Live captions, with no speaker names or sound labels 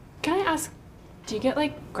Do you get,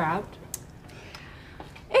 like, grabbed?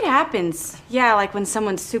 It happens. Yeah, like when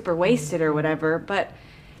someone's super wasted or whatever, but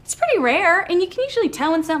it's pretty rare, and you can usually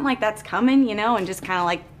tell when something like that's coming, and just kind of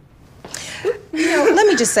like... Let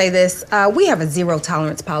me just say this. We have a zero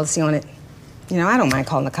tolerance policy on it. I don't mind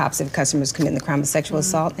calling the cops if customers commit the crime of sexual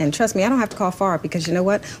assault. And trust me, I don't have to call far because you know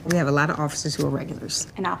what? We have a lot of officers who are regulars.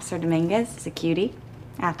 And Officer Dominguez is a cutie,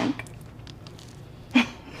 I think.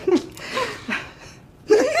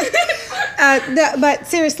 But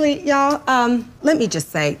seriously, y'all, let me just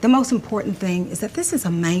say, the most important thing is that this is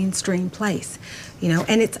a mainstream place,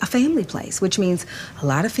 and it's a family place, which means a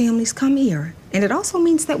lot of families come here, and it also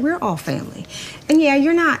means that we're all family. And yeah,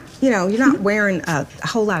 you're not wearing a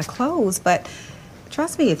whole lot of clothes, but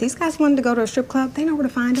trust me, if these guys wanted to go to a strip club, they know where to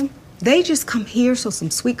find them. They just come here so some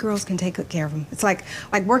sweet girls can take good care of them. It's like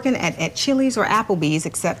working at Chili's or Applebee's,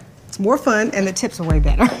 except it's more fun and the tips are way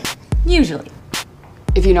better. Usually.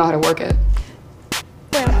 If you know how to work it.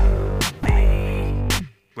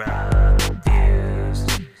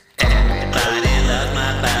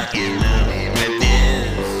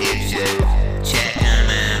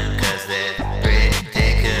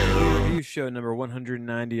 Review show number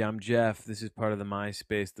 190. I'm Jeff. This is part of the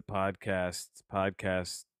MySpace, the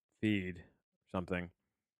podcast feed, something.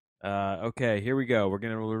 Okay, here we go.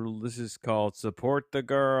 This is called Support the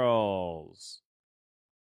Girls.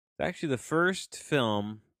 It's actually the first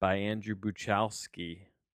film by Andrew Buchalski.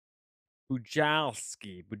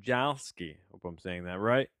 Bujalski. Hope I'm saying that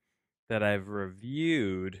right. That I've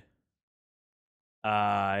reviewed.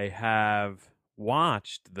 I have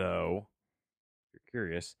watched, though. If you're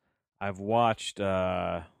curious, I've watched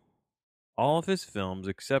all of his films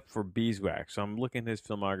except for Beeswax. So I'm looking at his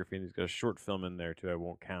filmography, and he's got a short film in there too. I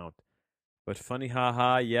won't count. But Funny Ha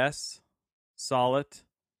Ha, yes. Saw it.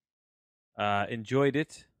 Enjoyed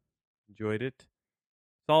it.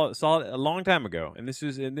 Saw it a long time ago, and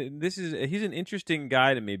he's an interesting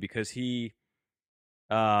guy to me because he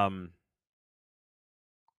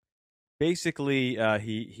basically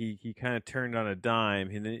he kind of turned on a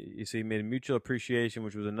dime. So he made Mutual Appreciation,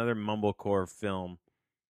 which was another mumblecore film,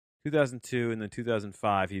 2002, and then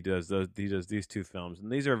 2005 he does these two films,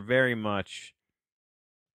 and these are very much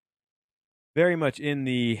in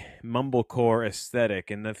the mumblecore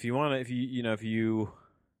aesthetic. And if you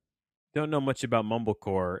don't know much about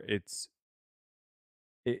mumblecore,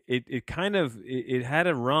 it had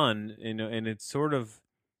a run, and it's sort of,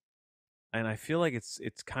 and I feel like it's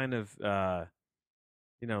kind of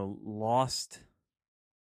lost.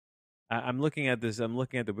 I'm looking at the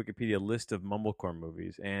Wikipedia list of mumblecore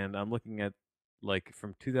movies, and I'm looking at like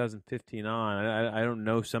from 2015 on. I don't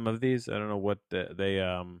know some of these. I don't know what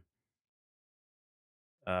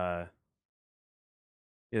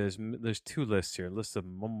yeah, there's two lists here. List of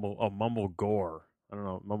mumble gore. I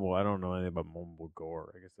don't know anything about mumble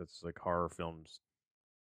gore. I guess that's like horror films.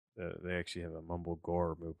 They actually have a mumble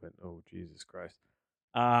gore movement. Oh, Jesus Christ.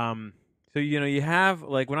 So you have,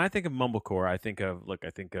 like, when I think of mumblecore, I think of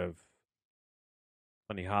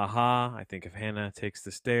Funny Ha Ha. I think of Hannah Takes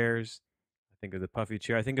the Stairs. I think of the Puffy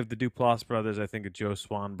Chair. I think of the Duplass brothers. I think of Joe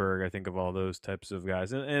Swanberg. I think of all those types of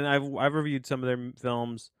guys. And I've reviewed some of their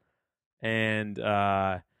films, and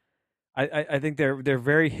I think they're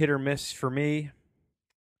very hit or miss for me.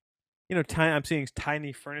 I'm seeing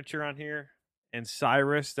Tiny Furniture on here, and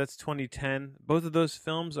Cyrus. That's 2010. Both of those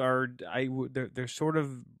films they're sort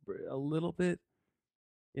of a little bit.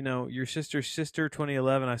 Your Sister's Sister,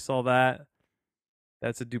 2011. I saw that.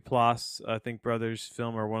 That's a Duplass, I think, brothers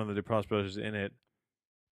film, or one of the Duplass brothers in it.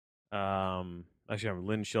 Actually,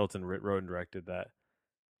 Lynn Shelton wrote and directed that.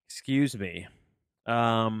 Excuse me.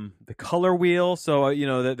 The Color Wheel. So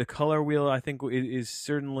the Color Wheel, I think, is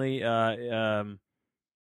certainly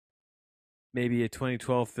maybe a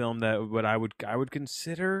 2012 film that what I would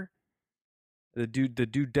consider the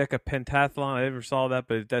Dodeca Pentathlon. I never saw that,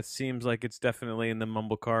 but that seems like it's definitely in the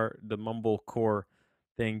mumblecore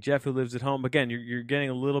thing. Jeff Who Lives at Home. Again, you're getting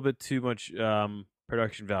a little bit too much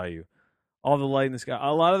production value. All the Light in the Sky.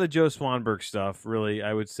 A lot of the Joe Swanberg stuff, really,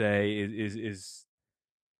 I would say, is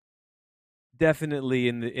definitely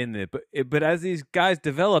in the but as these guys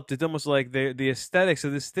developed, it's almost like the aesthetics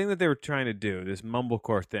of this thing that they were trying to do, this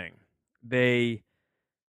mumblecore thing, it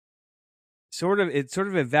sort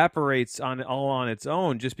of evaporates on its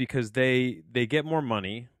own, just because they get more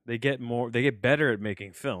money, they get better at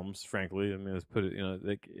making films. Frankly, I mean, let's put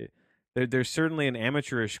it, there's certainly an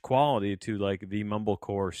amateurish quality to like the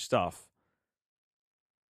mumblecore stuff.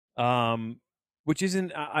 Which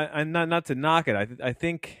isn't, I'm not to knock it. I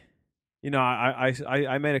think.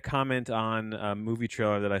 I made a comment on a movie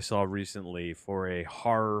trailer that I saw recently for a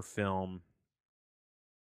horror film.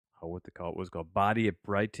 what the call it was called, Body at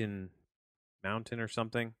Brighton Mountain or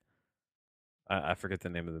something. I forget the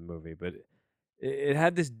name of the movie, but it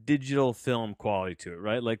had this digital film quality to it,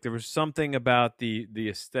 right? Like there was something about the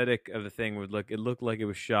aesthetic of the thing would look, it looked like it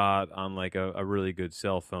was shot on like a really good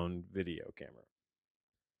cell phone video camera.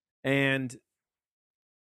 And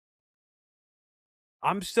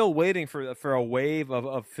I'm still waiting for a wave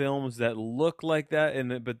of films that look like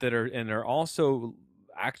that but that are also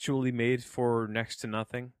actually made for next to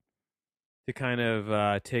nothing to kind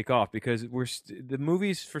of take off, because the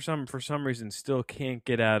movies for some reason still can't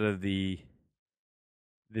get out of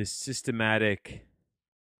this systematic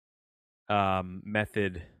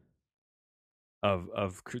method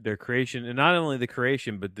of their creation, and not only the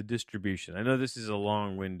creation but the distribution. I know this is a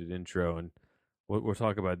long-winded intro, and we'll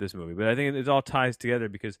talk about this movie, but I think it all ties together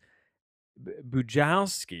because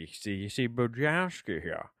Bujalski, you see Bujalski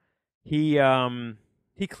here. He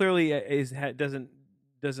clearly doesn't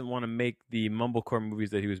want to make the mumblecore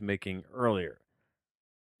movies that he was making earlier,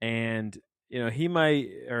 and he might,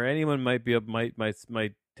 or anyone might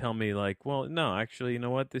tell me like, well, no, actually, you know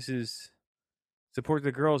what, this is Support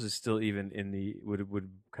the Girls is still even in the would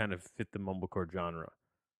kind of fit the mumblecore genre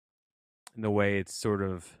in the way it's sort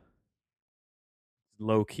of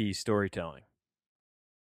low key storytelling.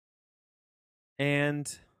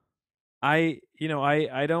 And I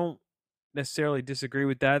don't necessarily disagree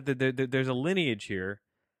with that. There's a lineage here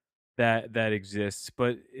that exists,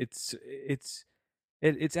 but its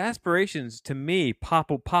aspirations to me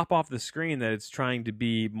pop off the screen that it's trying to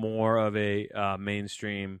be more of a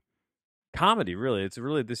mainstream comedy. Really,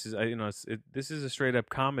 this is a straight up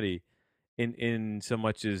comedy in so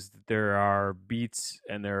much as there are beats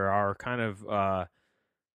and there are kind of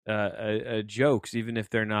jokes, even if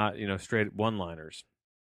they're not straight one liners.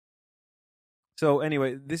 So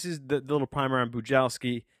anyway, this is the little primer on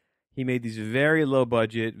Bujalski. He made these very low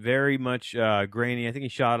budget, very much grainy. I think he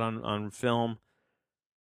shot on film.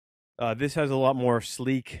 This has a lot more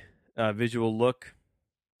sleek visual look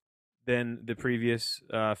than the previous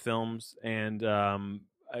films, and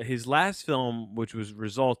his last film, which was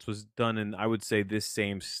Results, was done in, I would say, this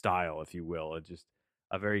same style, if you will. It just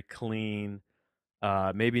a very clean,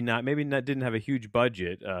 maybe not didn't have a huge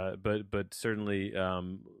budget, but certainly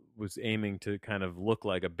was aiming to kind of look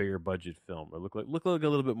like a bigger budget film, or look like a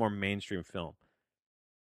little bit more mainstream film.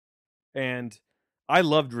 And I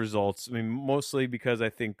loved Results. I mean, mostly because I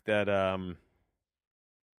think that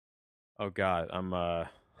oh God, I'm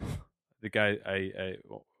the guy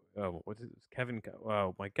what is this? Kevin?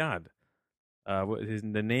 Oh my God, what is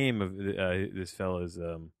the name of this fella is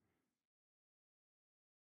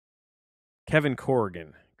Kevin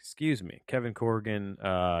Corrigan. Excuse me, Kevin Corrigan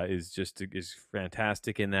is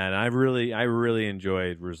fantastic in that. And I really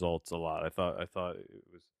enjoyed Results a lot. I thought it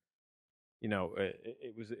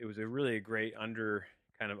was, it was a really great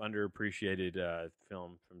kind of underappreciated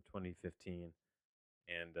film from 2015,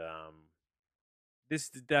 and this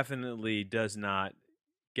definitely does not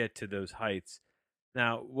get to those heights.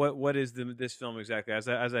 Now, what is this film exactly? As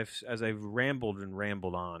I've rambled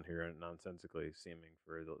on here nonsensically, seeming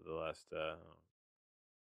for the last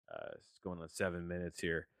it's going on 7 minutes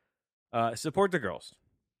here. Support the Girls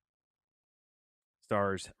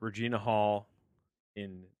stars Regina Hall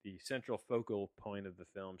in the central focal point of the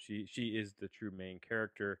film. She is the true main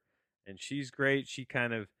character, and she's great. She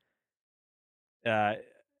kind of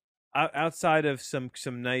outside of some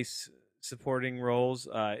nice supporting roles,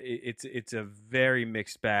 it's a very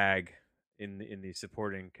mixed bag in the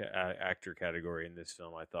supporting actor category in this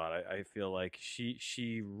film. I thought I feel like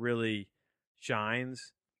she really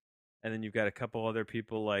shines, and then you've got a couple other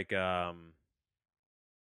people like Shana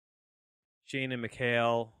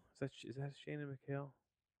McHale. Is that Shana McHale?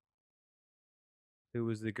 Who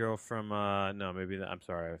was the girl from no, maybe that, I'm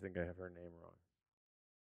sorry, I think I have her name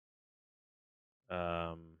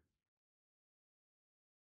wrong.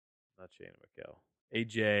 Not Shana McHale.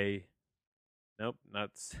 AJ. Nope,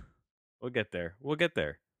 not. We'll get there.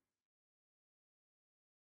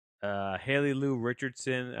 Haley Lou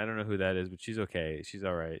Richardson. I don't know who that is, but she's okay. She's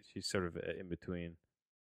all right. She's sort of in between.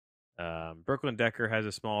 Brooklyn Decker has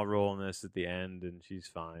a small role in this at the end, and she's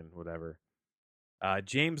fine. Whatever.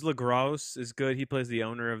 James LaGrosse is good. He plays the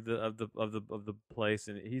owner of the place,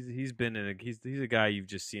 and he's been in he's a guy you've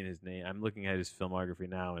just seen his name. I'm looking at his filmography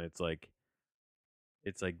now, and it's like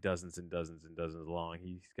dozens and dozens and dozens long.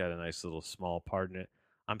 He's got a nice little small part in it.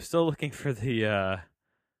 I'm still looking for the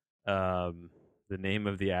name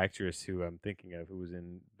of the actress who I'm thinking of, who was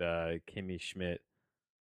in Kimmy Schmidt.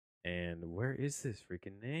 And where is this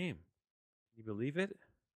freaking name? Can you believe it?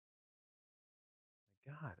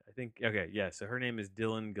 God, I think, okay, yeah, so her name is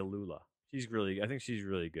Dylan Galula. I think she's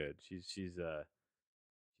really good. She's gonna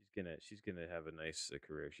have a nice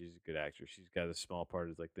career. She's a good actress. She's got a small part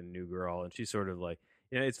as like the new girl, and she's sort of like,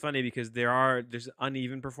 it's funny because there's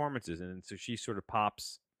uneven performances, and so she sort of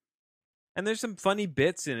pops. And there's some funny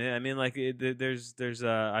bits in it. I mean, like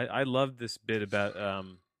I love this bit about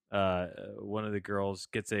one of the girls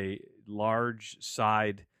gets a large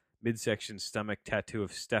side midsection stomach tattoo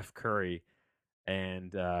of Steph Curry,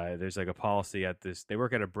 and there's like a policy at this. They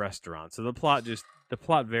work at a restaurant, so the plot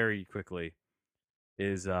very quickly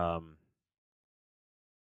is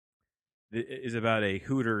is about a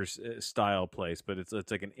Hooters style place, but it's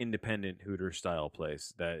like an independent Hooters style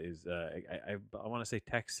place that is I want to say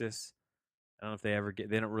Texas. I don't know if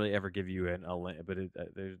they don't really ever give you but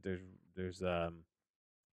there's I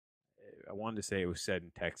wanted to say it was set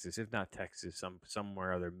in Texas, if not Texas,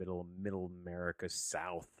 somewhere other middle America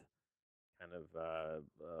South kind of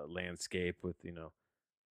landscape with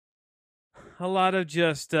a lot of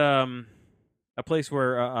just a place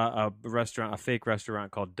where a restaurant, a fake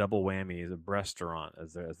restaurant called Double Whammy is a restaurant,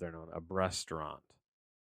 as they're known, a restaurant.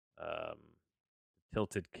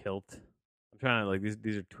 Tilted Kilt. I'm trying to like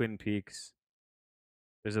these are Twin Peaks.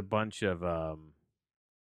 There's a bunch of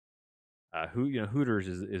Hooters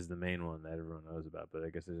is the main one that everyone knows about, but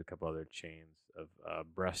I guess there's a couple other chains of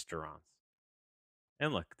restaurants.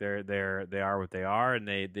 And look, they are what they are, and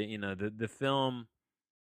they the film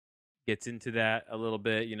gets into that a little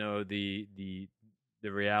bit, the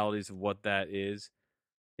realities of what that is.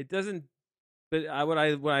 It doesn't, but what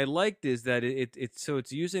I liked is that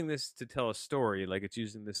it's using this to tell a story, like it's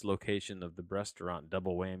using this location of the restaurant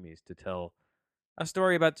Double Whammies to tell a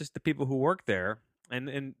story about just the people who work there,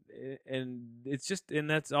 and it's just, and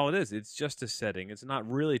that's all it is. It's just a setting. It's not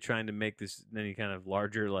really trying to make this any kind of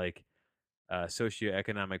larger like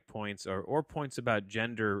socioeconomic points or points about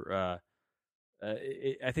gender.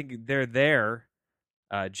 I think they're there,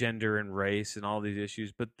 gender and race and all these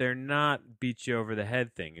issues, but they're not beat you over the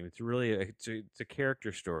head thing. It's really it's a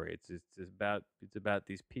character story. It's about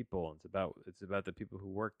these people. It's about the people who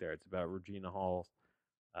work there. It's about Regina Hall's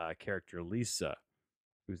character Lisa,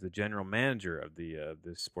 who's the general manager of the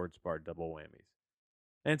sports bar Double Whammies.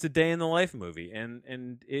 And it's a day in the life movie,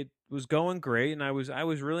 and it was going great, and I was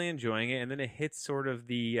really enjoying it, and then it hits sort of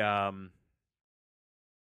the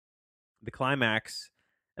climax,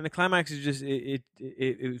 and the climax is just it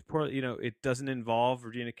was poor. It doesn't involve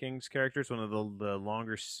Regina King's character. It's one of the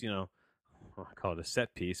longer, I call it a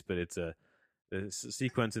set piece, but it's a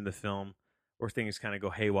sequence in the film where things kind of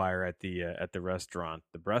go haywire at the restaurant,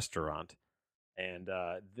 and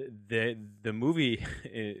the movie,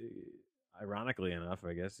 ironically enough,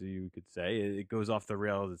 I guess you could say, it goes off the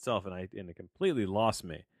rails itself, and it completely lost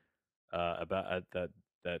me about at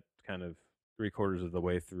that kind of 3/4 of the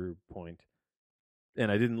way through point.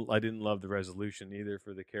 And I didn't love the resolution either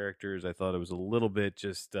for the characters. I thought it was a little bit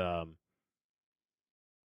just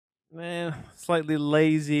slightly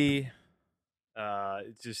lazy. I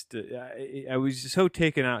was just so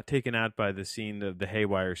taken out by the scene of the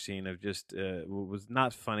haywire scene of just was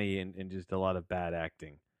not funny and just a lot of bad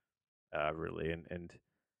acting, really, and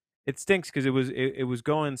it stinks because it was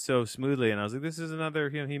going so smoothly, and I was like, this is another,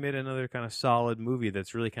 he made another kind of solid movie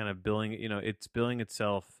that's really kind of billing, it's billing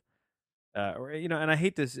itself, and I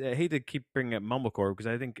hate to keep bringing up Mumblecore because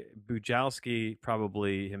I think Bujalski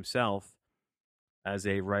probably himself, as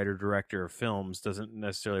a writer director of films, doesn't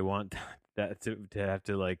necessarily want that to have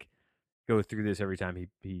to like go through this every time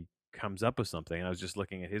he comes up with something. And I was just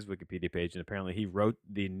looking at his Wikipedia page, and apparently he wrote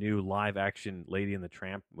the new live action Lady and the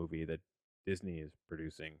Tramp movie that Disney is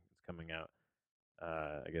producing. It's coming out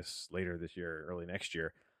I guess later this year or early next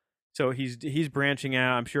year. So he's branching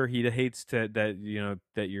out. I'm sure he hates that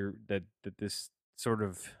this sort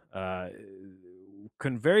of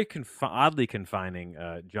oddly confining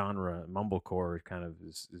genre Mumblecore kind of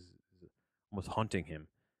is almost haunting him,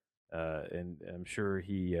 and I'm sure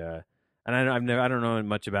he and I don't know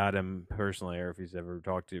much about him personally, or if he's ever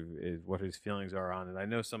talked to what his feelings are on it. I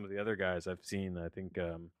know some of the other guys I've seen. I think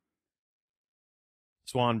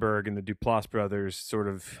Swanberg and the Duplass brothers sort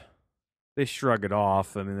of, they shrug it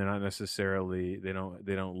off. I mean, they're not necessarily, they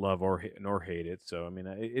don't love or hate it. So I mean,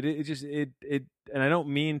 it just and I don't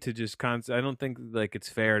mean to just I don't think like it's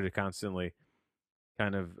fair to constantly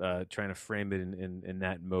kind of trying to frame it in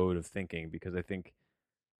that mode of thinking, because I think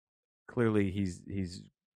clearly he's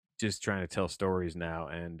just trying to tell stories now,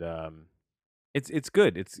 and it's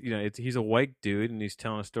good. He's a white dude and he's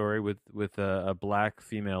telling a story with a black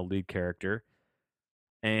female lead character,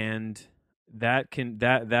 and that in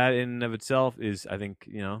and of itself is, I think,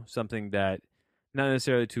 something that not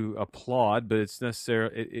necessarily to applaud, but it's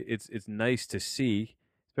necessary. It's nice to see,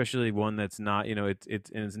 especially one that's not, you know,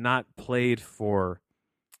 it's not played for.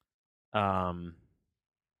 Um,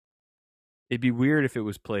 it'd be weird if it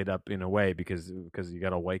was played up in a way because you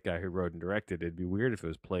got a white guy who wrote and directed. It'd be weird if it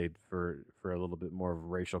was played for a little bit more of a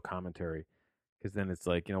racial commentary, because then it's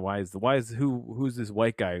like, you know, who's this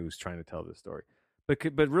white guy who's trying to tell this story?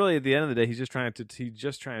 But really, at the end of the day, he's just trying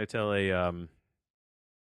to tell a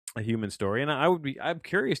human story. And I'm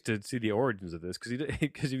curious to see the origins of this,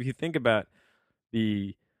 because if you think about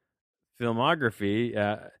the filmography,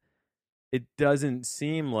 it doesn't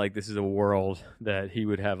seem like this is a world that he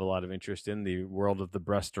would have a lot of interest in, the world of the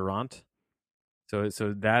restaurant. So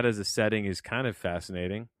that as a setting is kind of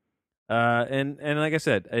fascinating. And like I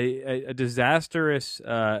said, a disastrous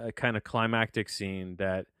kind of climactic scene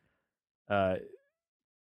that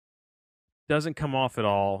doesn't come off at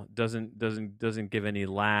all, doesn't give any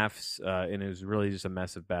laughs, and it was really just a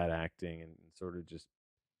mess of bad acting and sort of just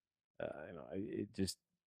it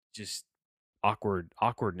just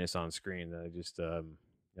awkwardness on screen that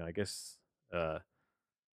uh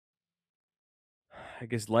I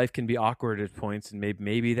guess life can be awkward at points, and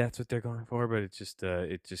maybe that's what they're going for, but it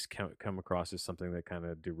just come across as something that kind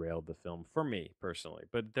of derailed the film for me personally.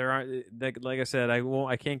 But there are, like I said,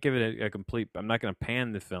 I can't give it a complete. I'm not going to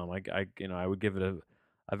pan the film. I would give it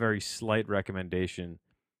a very slight recommendation,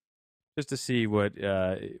 just to see what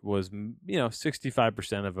was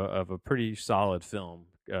 65% of a pretty solid film,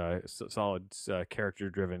 solid character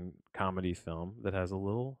driven comedy film that has a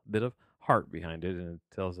little bit of heart behind it, and it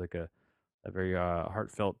tells like a very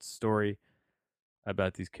heartfelt story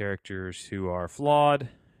about these characters who are flawed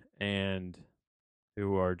and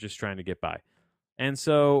who are just trying to get by. And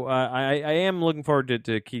so I am looking forward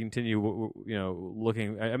to continue,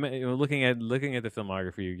 looking. Looking at the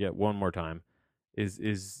filmography yet one more time. Is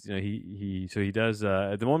he does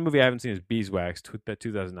the one movie I haven't seen is Beeswax, that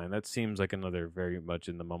 2009. That seems like another very much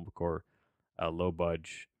in the mumblecore, low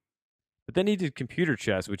budge. But then he did Computer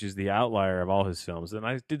Chess, which is the outlier of all his films, and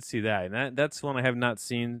I did see that, and that's one I have not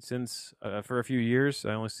seen since for a few years.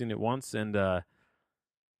 I only seen it once, and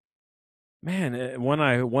man, one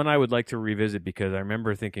I would like to revisit, because I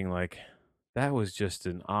remember thinking like that was just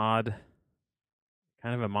an odd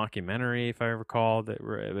kind of a mockumentary, if I recall.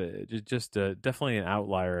 That just definitely an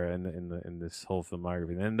outlier in this whole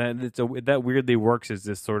filmography, and that weirdly works as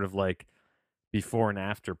this sort of like before and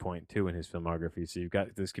after point too in his filmography. So you've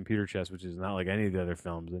got this Computer Chess, which is not like any of the other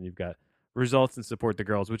films, and you've got Results and Support the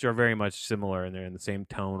Girls, which are very much similar, and they're in the same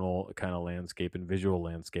tonal kind of landscape and visual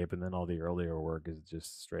landscape. And then all the earlier work is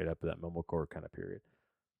just straight up that mumblecore kind of period.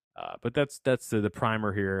 But that's the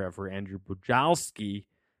primer here for Andrew Bujalski,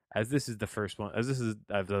 as this is the first one. As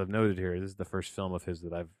I've noted here, this is the first film of his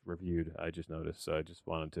that I've reviewed. I just noticed, so I just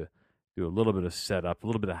wanted to do a little bit of setup, a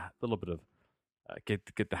little bit of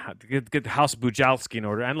get the House Bujalski in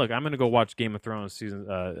order. And look, I'm going to go watch Game of Thrones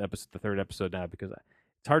the third episode now, because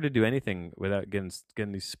it's hard to do anything without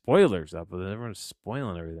getting these spoilers up. Everyone's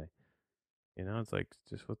spoiling everything. It's like,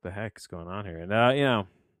 just what the heck is going on here?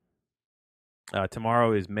 And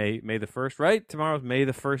tomorrow is May the 1st, right? Tomorrow's May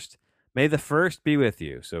the 1st. May the 1st be with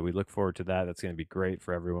you. So we look forward to that. That's going to be great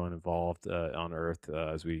for everyone involved on Earth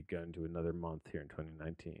as we go into another month here in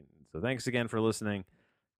 2019. So thanks again for listening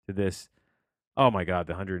to this. Oh my God,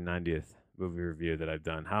 the 190th movie review that I've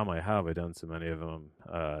done. How have I done so many of them?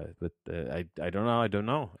 But I don't know. I do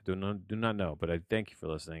not know. But I thank you for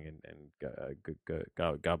listening, and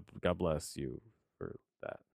God bless you for that.